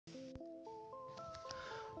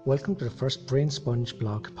Welcome to the first Brain Sponge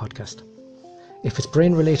blog podcast. If it's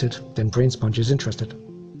brain related, then Brain Sponge is interested.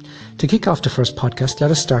 To kick off the first podcast, let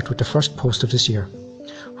us start with the first post of this year,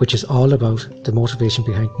 which is all about the motivation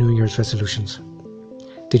behind New Year's resolutions.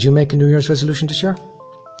 Did you make a New Year's resolution this year?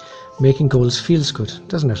 Making goals feels good,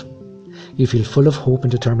 doesn't it? You feel full of hope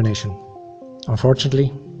and determination.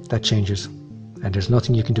 Unfortunately, that changes, and there's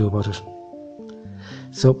nothing you can do about it.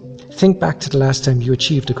 So think back to the last time you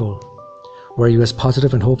achieved a goal. Were you as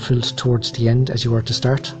positive and hopeful towards the end as you were at the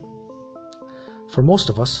start? For most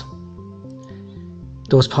of us,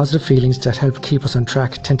 those positive feelings that help keep us on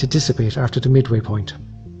track tend to dissipate after the midway point.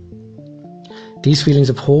 These feelings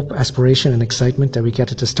of hope, aspiration and excitement that we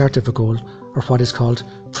get at the start of a goal are what is called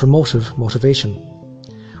promotive motivation.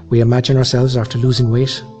 We imagine ourselves after losing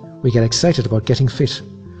weight, we get excited about getting fit.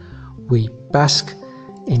 We bask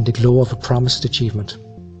in the glow of a promised achievement.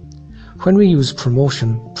 When we use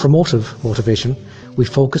promotive motivation, we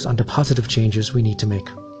focus on the positive changes we need to make.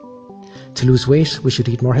 To lose weight, we should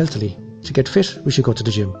eat more healthily. To get fit, we should go to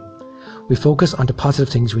the gym. We focus on the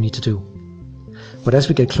positive things we need to do. But as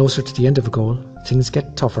we get closer to the end of a goal, things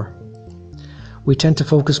get tougher. We tend to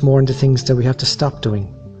focus more on the things that we have to stop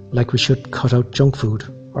doing, like we should cut out junk food,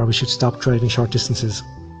 or we should stop driving short distances,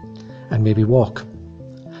 and maybe walk.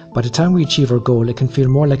 By the time we achieve our goal, it can feel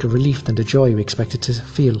more like a relief than the joy we expected to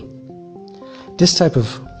feel. This type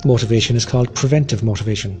of motivation is called preventive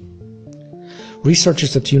motivation.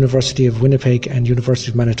 Researchers at the University of Winnipeg and University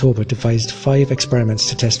of Manitoba devised 5 experiments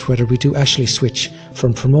to test whether we do actually switch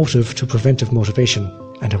from promotive to preventive motivation,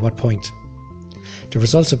 and at what point. The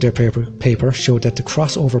results of their paper showed that the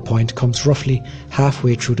crossover point comes roughly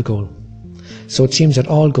halfway through the goal. So it seems that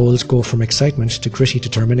all goals go from excitement to gritty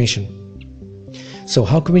determination. So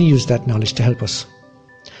how can we use that knowledge to help us?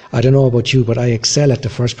 I don't know about you, but I excel at the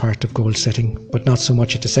first part of goal setting, but not so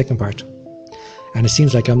much at the second part. And it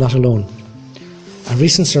seems like I'm not alone. A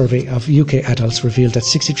recent survey of UK adults revealed that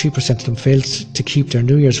 63% of them failed to keep their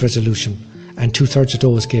New Year's resolution, and 2/3 of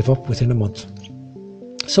those gave up within a month.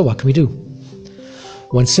 So what can we do?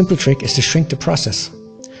 One simple trick is to shrink the process.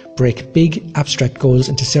 Break big, abstract goals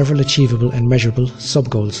into several achievable and measurable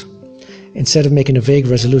sub-goals. Instead of making a vague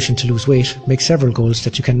resolution to lose weight, make several goals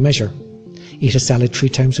that you can measure. Eat a salad 3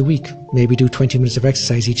 times a week, maybe do 20 minutes of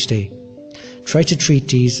exercise each day. Try to treat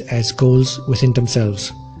these as goals within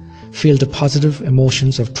themselves. Feel the positive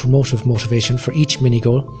emotions of promotive motivation for each mini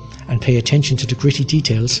goal and pay attention to the gritty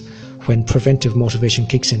details when preventive motivation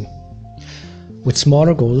kicks in. With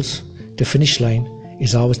smaller goals, the finish line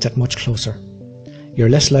is always that much closer. You're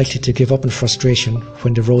less likely to give up in frustration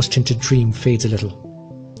when the rose-tinted dream fades a little.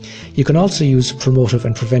 You can also use promotive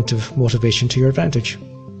and preventive motivation to your advantage.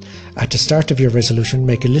 At the start of your resolution,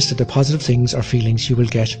 make a list of the positive things or feelings you will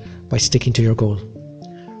get by sticking to your goal.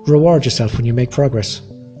 Reward yourself when you make progress,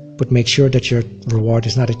 but make sure that your reward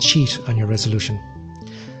is not a cheat on your resolution.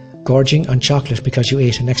 Gorging on chocolate because you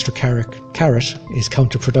ate an extra carrot is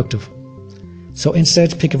counterproductive. So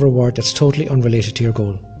instead, pick a reward that's totally unrelated to your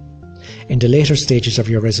goal. In the later stages of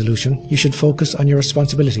your resolution, you should focus on your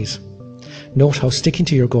responsibilities. Note how sticking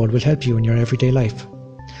to your goal will help you in your everyday life,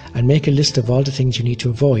 and make a list of all the things you need to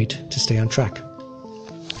avoid to stay on track.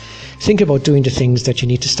 Think about doing the things that you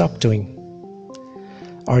need to stop doing,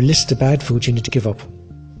 or list the bad foods you need to give up.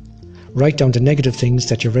 Write down the negative things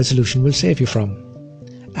that your resolution will save you from,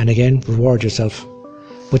 and again, reward yourself.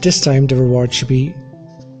 But this time the reward should be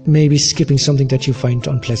maybe skipping something that you find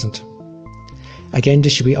unpleasant. Again,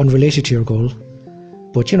 this should be unrelated to your goal,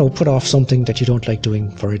 but put off something that you don't like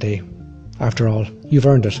doing for a day. After all, you've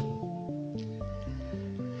earned it.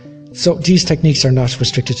 So these techniques are not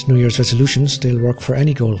restricted to New Year's resolutions, they'll work for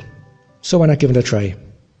any goal. So why not give it a try?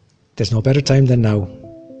 There's no better time than now.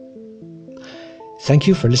 Thank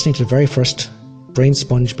you for listening to the very first Brain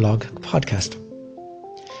Sponge blog podcast.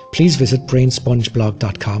 Please visit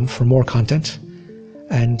brainspongeblog.com for more content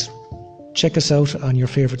and check us out on your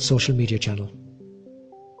favourite social media channel.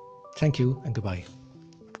 Thank you and goodbye.